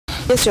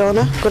Yes, Your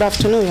Honor. Good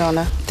afternoon, Your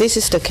Honor. This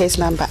is the case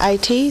number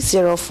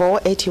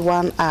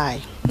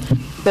IT-0481I.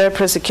 The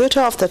prosecutor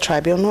of the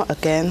tribunal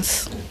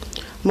against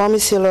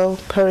Momcilo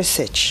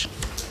Perisic.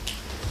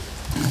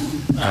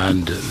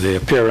 And the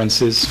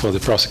appearances for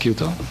the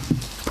prosecutor.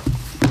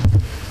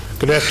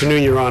 Good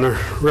afternoon, Your Honor.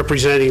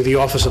 Representing the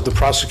Office of the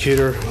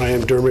Prosecutor, I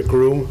am Dermot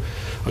Groom,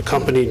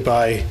 accompanied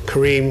by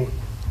Kareem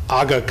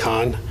Aga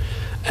Khan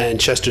and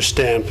Chester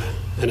Stamp,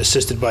 and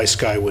assisted by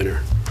Sky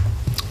Winner.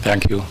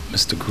 Thank you,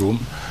 Mr.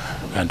 Groom.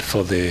 And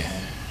for the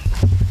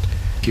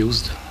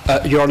accused?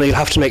 Your Honor, you'll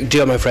have to make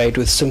do, I'm afraid,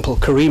 with simple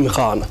Kareem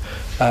Khan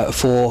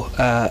for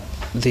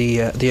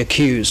the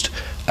accused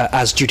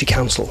as duty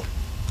counsel.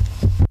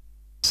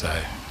 So,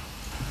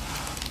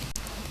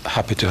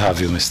 happy to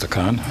have you, Mr.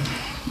 Khan.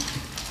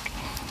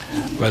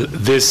 Well,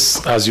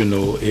 this, as you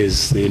know,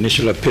 is the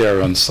initial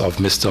appearance of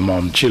Mr.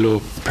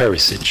 Momcilo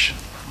Perisic.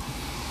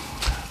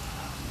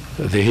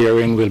 The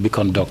hearing will be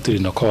conducted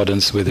in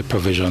accordance with the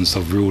provisions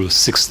of Rule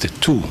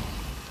 62.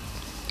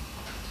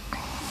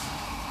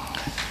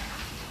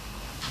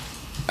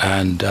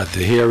 And at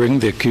the hearing,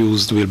 the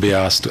accused will be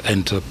asked to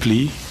enter a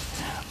plea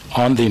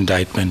on the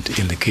indictment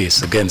in the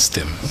case against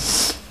him.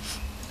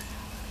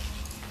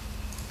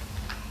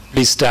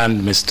 Please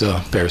stand,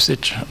 Mr.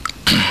 Perisic.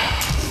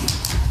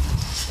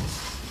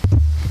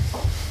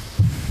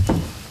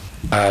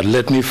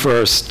 Let me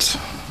first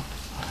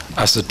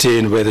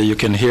ascertain whether you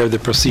can hear the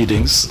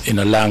proceedings in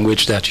a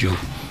language that you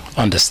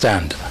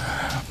understand.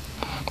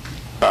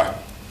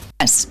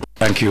 Yes.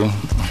 Thank you.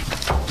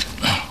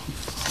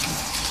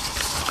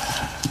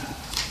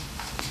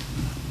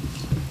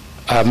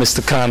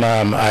 Mr. Khan,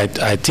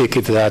 I take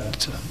it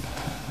that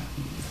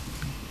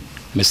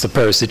Mr.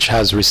 Perisic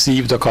has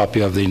received a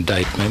copy of the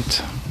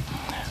indictment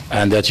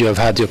and that you have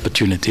had the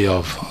opportunity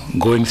of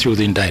going through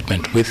the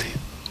indictment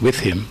with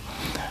him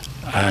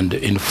and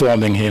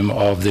informing him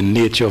of the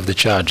nature of the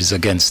charges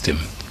against him.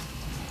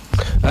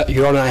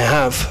 Your Honor, I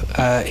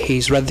have.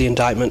 He's read the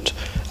indictment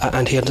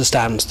and he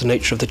understands the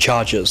nature of the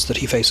charges that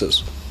he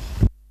faces.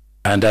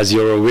 And as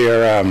you're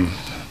aware,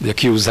 the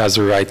accused has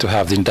the right to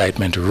have the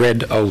indictment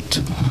read out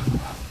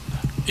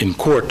in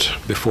court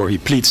before he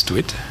pleads to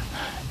it.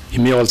 He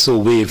may also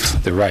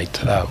waive the right.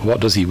 What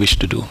does he wish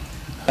to do?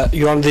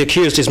 Your Honor, the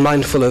accused is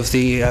mindful of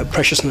the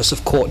preciousness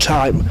of court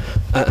time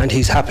and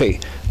he's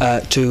happy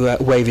to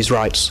waive his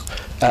rights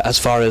as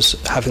far as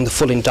having the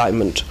full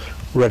indictment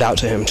read out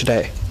to him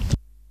today.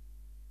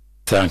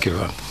 Thank you.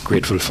 I'm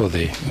grateful for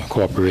the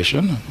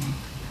cooperation.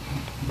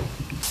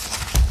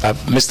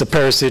 Mr.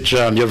 Perisic,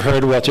 you've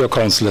heard what your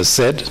counsel has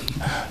said.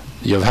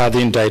 You've had the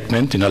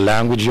indictment in a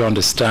language you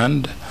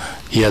understand.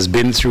 He has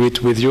been through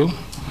it with you,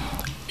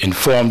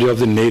 informed you of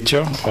the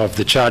nature of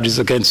the charges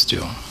against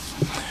you.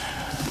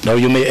 Now,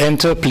 you may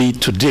enter a plea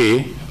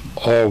today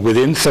or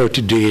within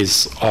 30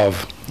 days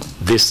of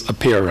this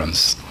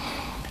appearance.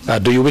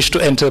 Do you wish to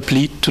enter a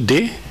plea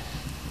today?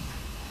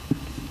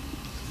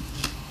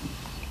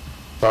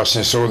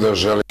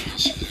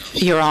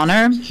 Your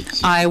Honor,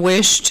 I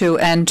wish to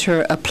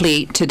enter a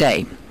plea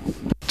today.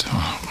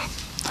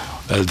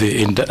 Well,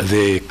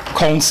 the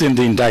counts in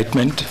the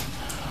indictment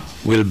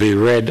will be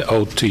read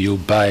out to you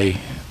by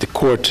the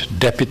court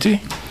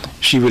deputy.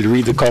 She will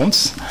read the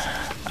counts,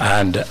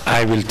 and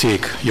I will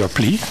take your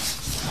plea.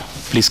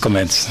 Please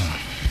commence.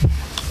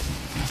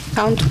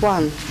 Count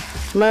 1,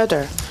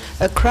 murder,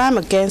 a crime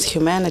against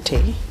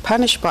humanity,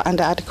 punishable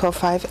under Article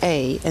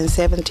 5A and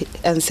 7.1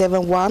 and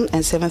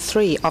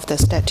 7.3 of the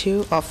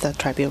Statute of the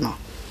Tribunal.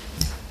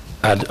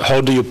 And how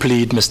do you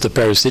plead, Mr.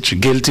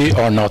 Perisic, guilty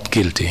or not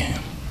guilty?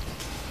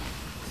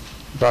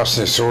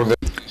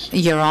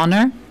 Your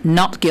Honor,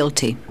 not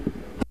guilty.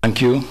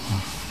 Thank you.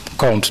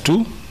 Count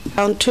 2.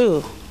 Count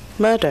 2,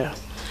 murder,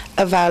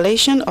 a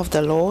violation of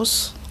the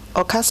laws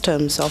or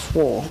customs of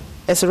war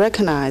as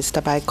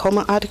recognized by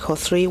Common Article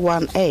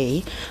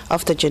 3.1a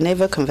of the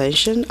Geneva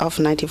Convention of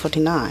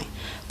 1949,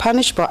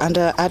 punishable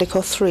under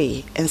Article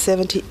 3 and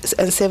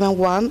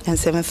 7.1 and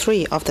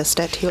 7.3 of the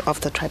Statute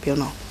of the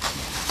Tribunal.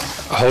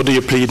 How do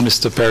you plead,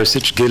 Mr.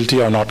 Perisic,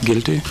 guilty or not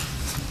guilty?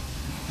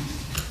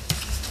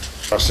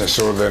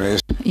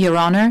 Your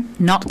Honor,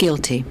 not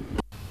guilty.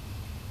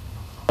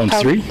 Count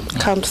 3.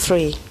 Count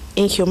 3,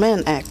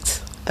 inhumane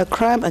act, a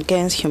crime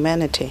against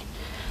humanity,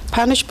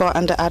 punishable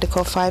under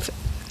Article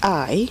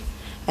 5I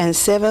and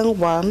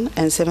 7.1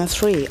 and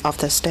 7.3 of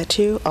the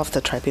Statute of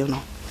the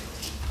Tribunal.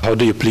 How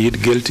do you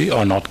plead, guilty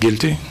or not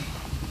guilty?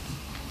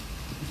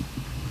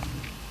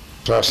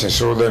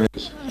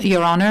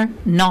 Your Honor,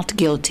 not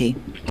guilty.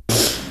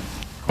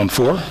 Count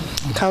 4.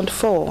 Count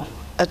 4,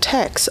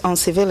 attacks on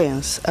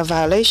civilians, a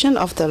violation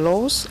of the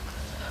laws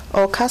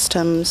or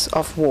customs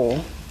of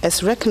war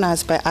as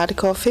recognized by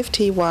Article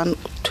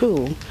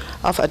 51.2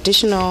 of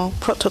Additional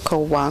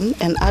Protocol 1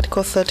 and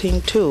Article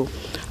 13.2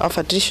 of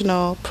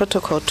Additional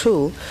Protocol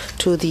 2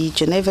 to the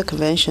Geneva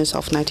Conventions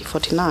of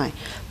 1949,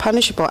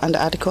 punishable under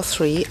Article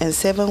 3 and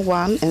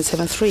 7.1 and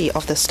 7.3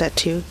 of the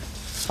Statute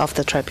of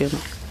the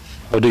Tribunal.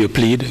 How do you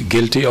plead,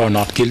 guilty or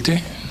not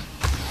guilty?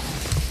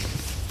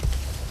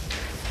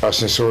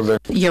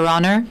 Your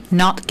Honor,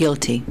 not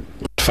guilty.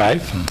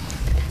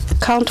 5.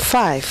 Count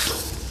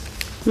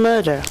 5.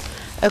 Murder,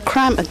 a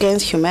crime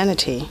against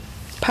humanity,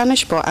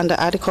 punishable under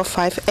Article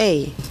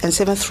 5A and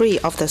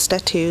 7.3 of the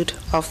Statute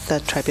of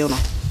the Tribunal.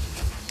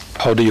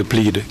 How do you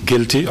plead,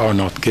 guilty or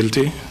not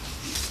guilty?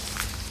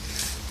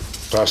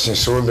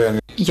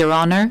 Your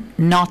Honor,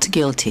 not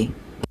guilty.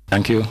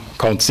 Thank you.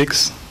 Count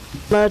 6.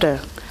 Murder,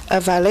 a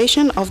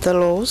violation of the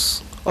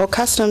laws or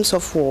customs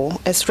of war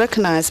as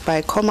recognized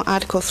by Common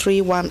Article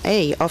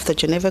 3.1a of the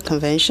Geneva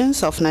Conventions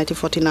of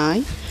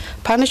 1949,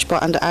 punishable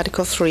under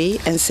Article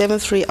 3 and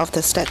 7.3 of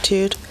the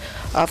Statute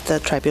of the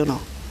Tribunal.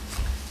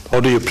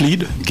 How do you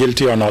plead,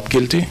 guilty or not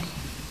guilty?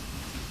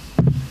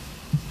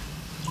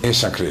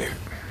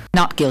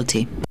 Not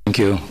guilty. Thank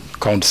you.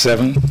 Count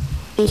 7.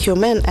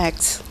 Inhumane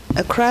acts,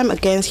 a crime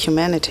against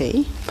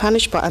humanity,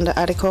 punishable under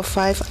Article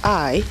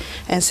 5I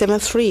and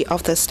 7.3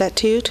 of the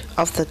Statute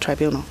of the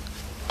Tribunal.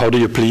 How do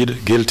you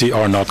plead, guilty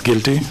or not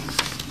guilty?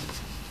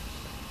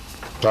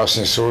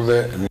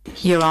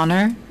 Your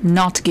Honor,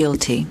 not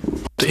guilty.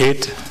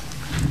 8.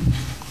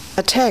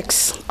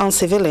 Attacks on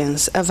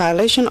civilians, a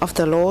violation of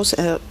the laws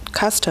and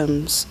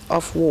customs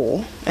of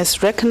war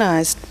as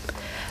recognized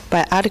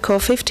by Article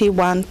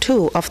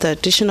 51.2 of the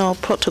Additional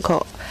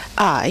Protocol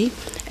I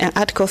and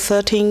Article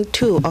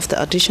 13.2 of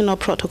the Additional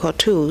Protocol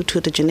 2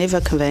 to the Geneva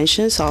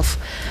Conventions of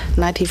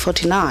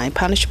 1949,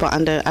 punishable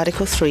under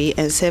Article 3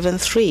 and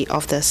 7.3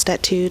 of the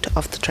Statute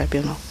of the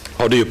Tribunal.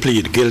 How do you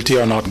plead, guilty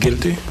or not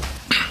guilty?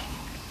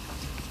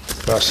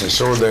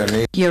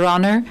 Your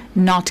Honor,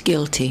 not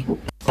guilty.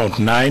 Count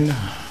 9.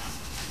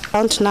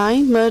 Count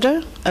 9,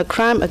 murder, a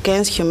crime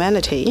against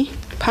humanity,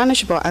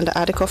 punishable under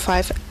Article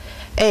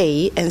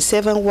 5A and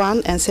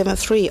 7.1 and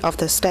 7.3 of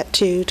the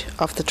Statute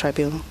of the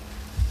Tribunal.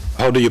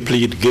 How do you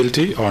plead,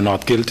 guilty or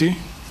not guilty?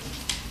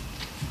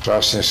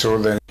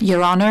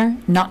 Your Honor,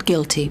 not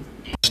guilty.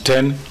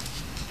 10.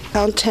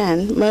 Count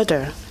 10,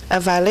 murder, a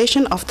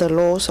violation of the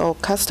laws or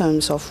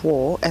customs of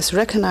war as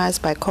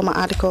recognized by Common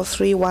Article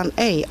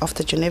 3.1a of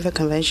the Geneva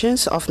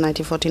Conventions of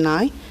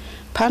 1949,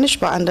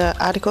 punishable under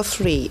Article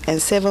 3 and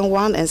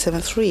 7.1 and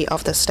 7.3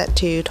 of the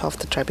Statute of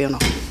the Tribunal.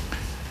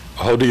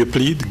 How do you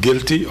plead,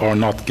 guilty or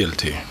not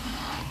guilty?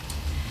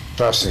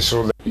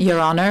 Your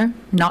Honor,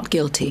 not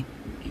guilty.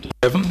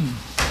 11.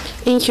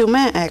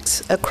 Inhumane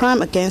acts, a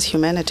crime against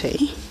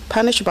humanity,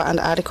 punishable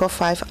under Article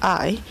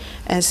 5I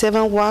and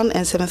 7.1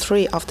 and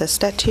 7.3 of the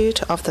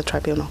Statute of the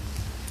Tribunal.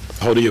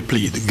 How do you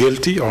plead,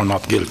 guilty or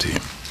not guilty?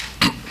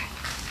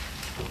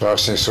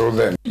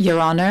 Your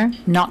Honor,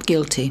 not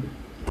guilty.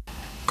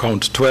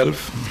 Count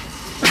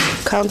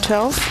 12. Count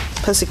 12,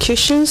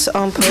 persecutions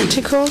on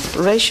political,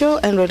 racial,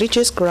 and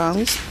religious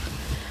grounds,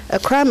 a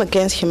crime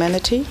against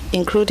humanity,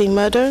 including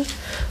murder,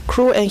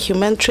 cruel and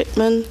inhuman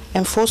treatment,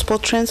 and forcible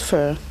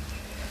transfer,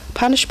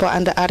 punishable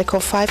under Article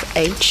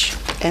 5H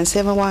and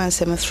 7.1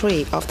 and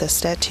 7.3 of the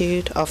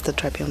Statute of the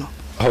Tribunal.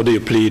 How do you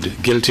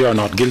plead, guilty or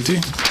not guilty?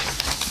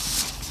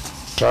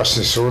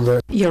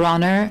 Your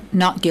Honor,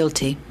 not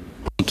guilty.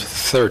 Count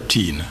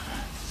 13.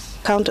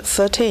 Count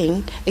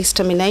 13,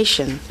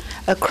 extermination,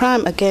 a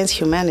crime against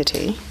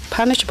humanity,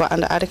 punishable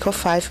under Article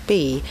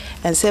 5B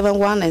and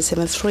 7.1 and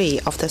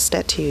 7.3 of the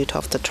Statute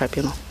of the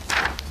Tribunal.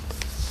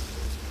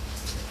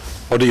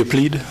 How do you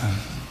plead?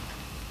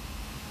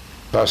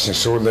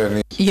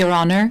 Your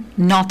Honor,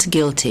 not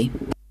guilty.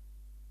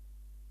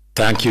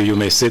 Thank you. You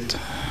may sit.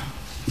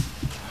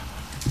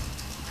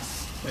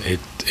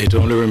 It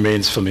only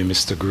remains for me,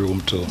 Mr.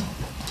 Groom, to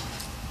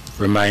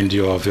remind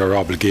you of your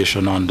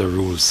obligation under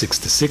Rule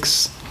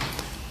 66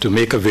 to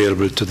make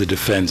available to the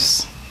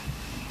defense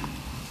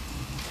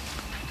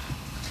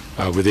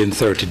within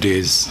 30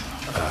 days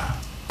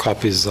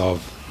copies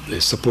of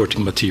the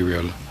supporting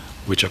material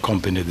which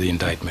accompanied the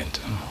indictment.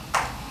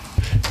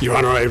 Your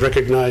Honor, I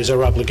recognize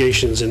our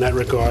obligations in that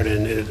regard,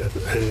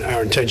 and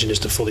our intention is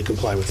to fully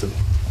comply with them.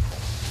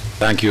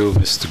 Thank you,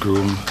 Mr.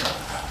 Groom.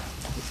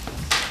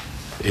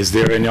 Is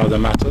there any other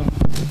matter?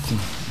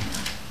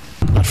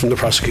 Not from the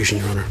prosecution,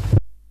 Your Honor.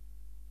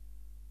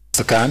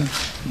 Mr. Khan?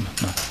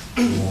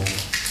 No.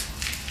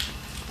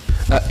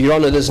 Your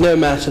Honor, there's no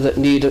matter that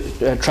need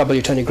trouble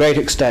you to any great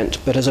extent,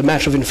 but as a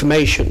matter of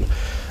information,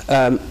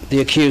 the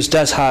accused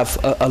does have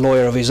a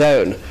lawyer of his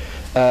own,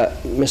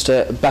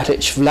 Mr.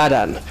 Batic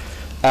Vladan.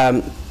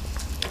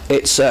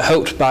 It's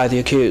hoped by the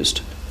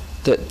accused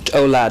that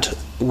OLAD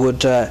would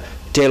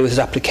deal with his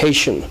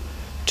application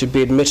to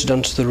be admitted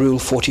onto the Rule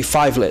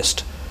 45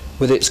 list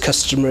with its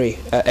customary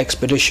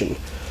expedition.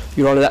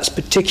 Your Honor, that's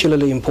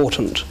particularly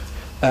important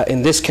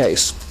in this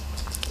case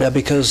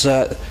because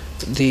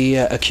the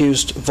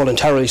accused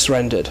voluntarily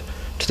surrendered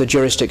to the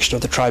jurisdiction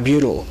of the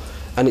tribunal,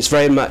 and it's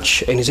very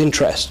much in his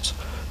interests,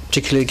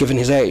 particularly given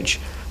his age,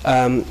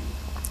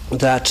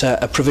 that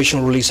a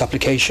provisional release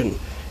application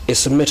is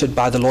submitted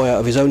by the lawyer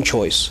of his own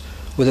choice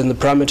within the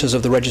parameters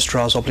of the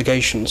registrar's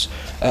obligations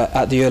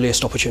at the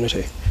earliest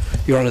opportunity.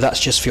 Your Honor, that's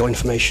just for your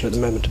information at the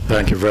moment.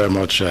 Thank you very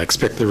much. I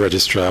expect the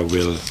registrar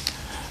will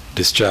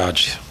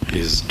discharge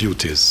his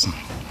duties.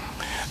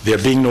 There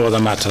being no other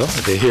matter,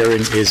 the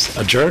hearing is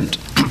adjourned.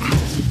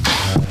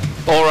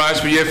 All rise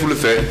for year full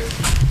effect.